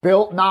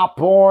Built Not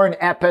Born,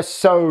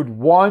 episode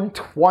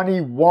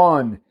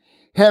 121.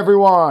 Hey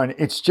everyone,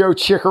 it's Joe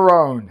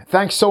Chicharone.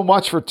 Thanks so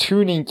much for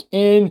tuning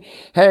in.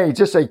 Hey,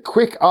 just a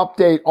quick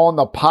update on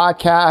the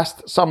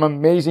podcast, some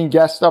amazing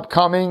guests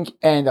upcoming,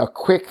 and a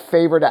quick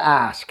favor to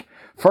ask.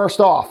 First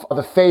off,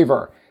 the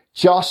favor,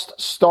 just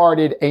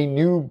started a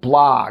new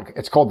blog.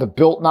 It's called the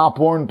Built Not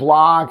Born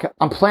blog.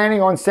 I'm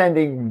planning on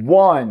sending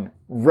one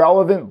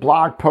relevant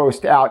blog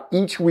post out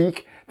each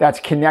week that's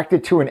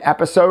connected to an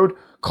episode,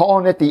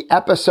 calling it the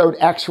Episode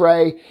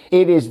X-Ray.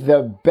 It is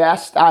the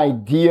best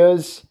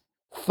ideas,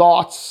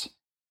 thoughts,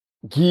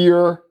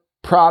 gear,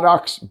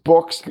 products,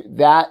 books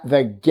that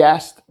the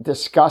guest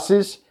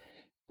discusses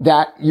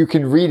that you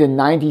can read in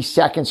 90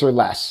 seconds or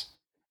less.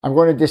 I'm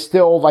going to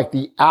distill like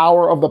the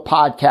hour of the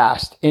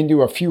podcast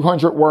into a few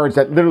hundred words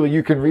that literally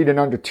you can read in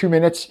under 2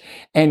 minutes.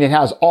 And it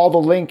has all the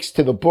links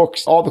to the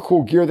books, all the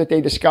cool gear that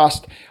they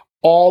discussed,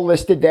 all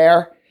listed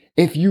there.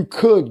 If you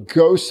could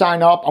go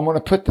sign up, I'm going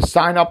to put the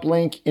sign up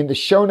link in the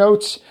show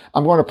notes.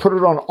 I'm going to put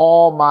it on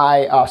all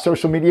my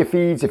social media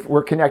feeds. If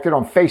we're connected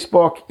on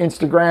Facebook,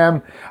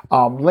 Instagram,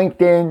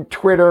 LinkedIn,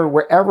 Twitter,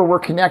 wherever we're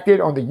connected,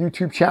 on the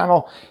YouTube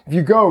channel. If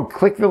you go,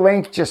 click the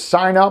link, just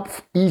sign up.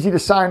 Easy to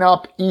sign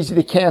up, easy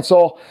to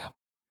cancel.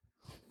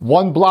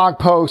 One blog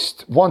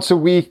post once a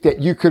week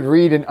that you could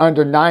read in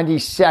under 90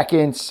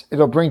 seconds.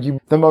 It'll bring you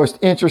the most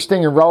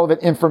interesting and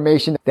relevant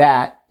information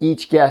that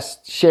each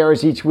guest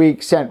shares each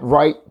week, sent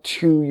right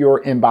to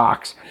your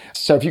inbox.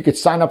 So if you could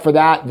sign up for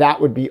that, that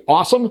would be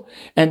awesome.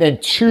 And then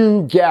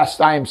 2 guests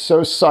I am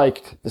so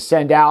psyched to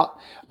send out.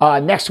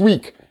 Next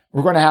week,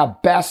 we're going to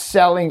have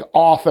best-selling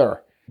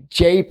author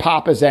Jay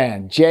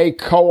Papasan. Jay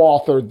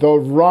co-authored The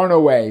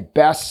Runaway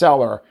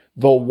bestseller,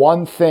 The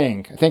One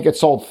Thing. I think it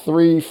sold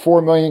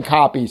 3-4 million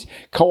copies.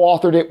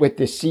 Co-authored it with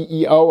the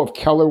CEO of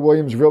Keller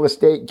Williams Real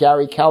Estate,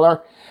 Gary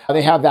Keller.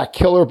 They have that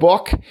killer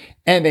book,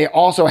 and they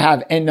also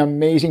have an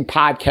amazing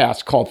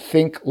podcast called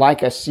Think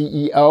Like a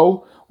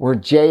CEO, where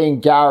Jay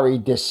and Gary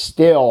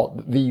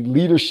distill the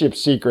leadership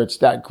secrets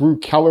that grew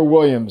Keller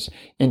Williams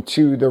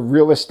into the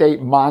real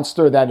estate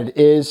monster that it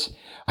is,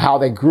 how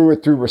they grew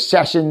it through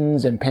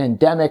recessions and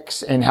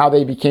pandemics, and how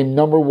they became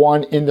number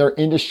one in their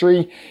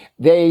industry.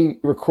 They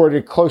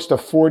recorded close to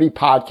 40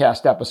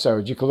 podcast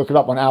episodes. You can look it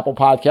up on Apple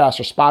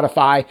Podcasts or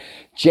Spotify.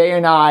 Jay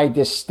and I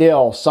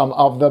distill some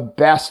of the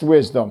best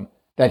wisdom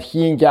that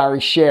he and Gary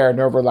shared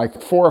over like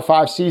 4 or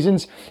 5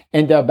 seasons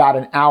into about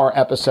an hour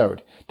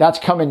episode. That's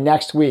coming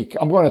next week.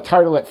 I'm going to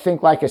title it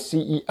Think Like a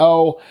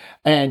CEO.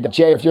 And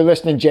Jay, if you're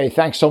listening, Jay,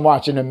 thanks so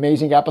much. An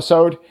amazing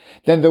episode.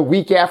 Then the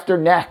week after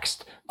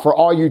next, for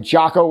all you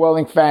Jocko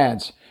Willink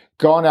fans,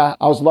 I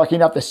was lucky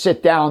enough to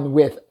sit down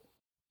with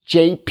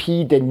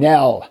JP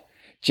Dinnell.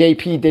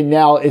 JP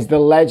Dinnell is the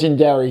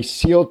legendary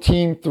SEAL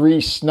Team 3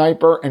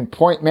 sniper and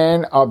point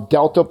man of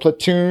Delta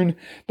Platoon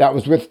that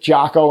was with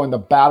Jocko in the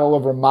Battle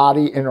of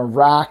Ramadi in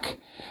Iraq.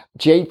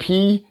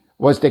 JP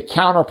was the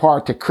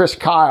counterpart to Chris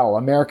Kyle,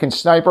 American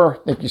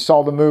Sniper. I think you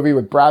saw the movie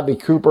with Bradley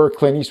Cooper.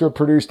 Clint Eastwood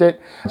produced it.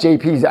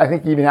 JP's, I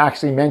think, even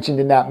actually mentioned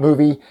in that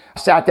movie.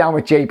 Sat down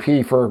with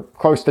JP for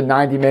close to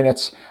 90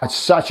 minutes.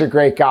 Such a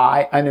great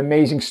guy, an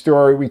amazing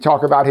story. We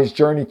talk about his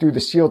journey through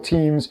the SEAL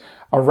teams,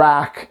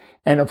 Iraq,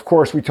 and of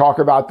course, we talk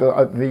about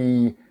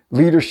the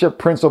leadership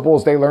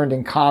principles they learned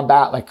in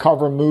combat, like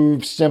cover,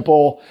 move,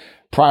 simple,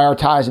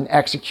 prioritize, and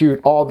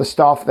execute, all the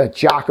stuff that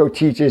Jocko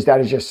teaches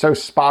that is just so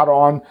spot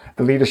on,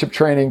 the leadership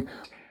training.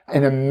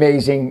 An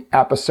amazing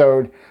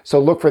episode. So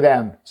look for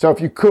them. So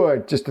if you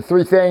could, just the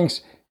 3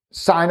 things,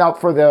 sign up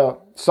for the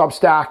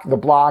Substack, the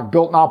blog,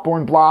 Built Not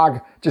Born blog.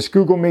 Just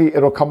Google me.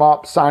 It'll come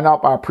up. Sign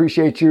up. I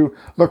appreciate you.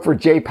 Look for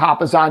Jay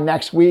Papasan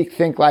next week.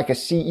 Think Like a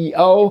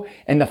CEO.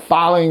 And the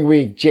following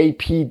week,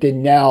 JP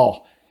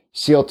Dinnell,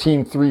 SEAL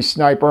Team 3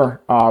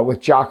 sniper with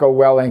Jocko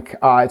Willink.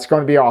 It's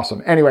going to be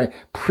awesome. Anyway,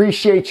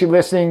 appreciate you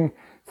listening.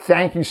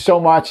 Thank you so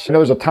much.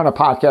 There's a ton of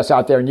podcasts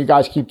out there and you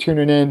guys keep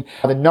tuning in.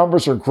 The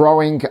numbers are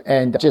growing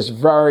and just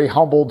very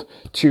humbled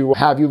to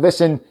have you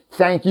listen.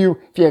 Thank you.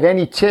 If you have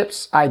any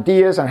tips,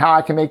 ideas on how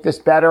I can make this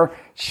better,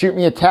 shoot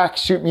me a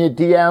text, shoot me a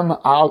DM.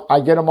 I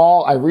get them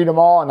all. I read them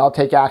all and I'll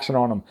take action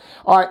on them.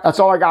 All right. That's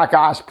all I got,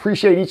 guys.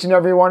 Appreciate each and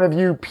every one of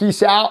you.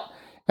 Peace out.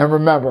 And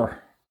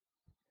remember,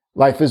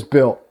 life is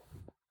built,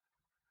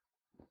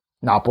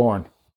 not born.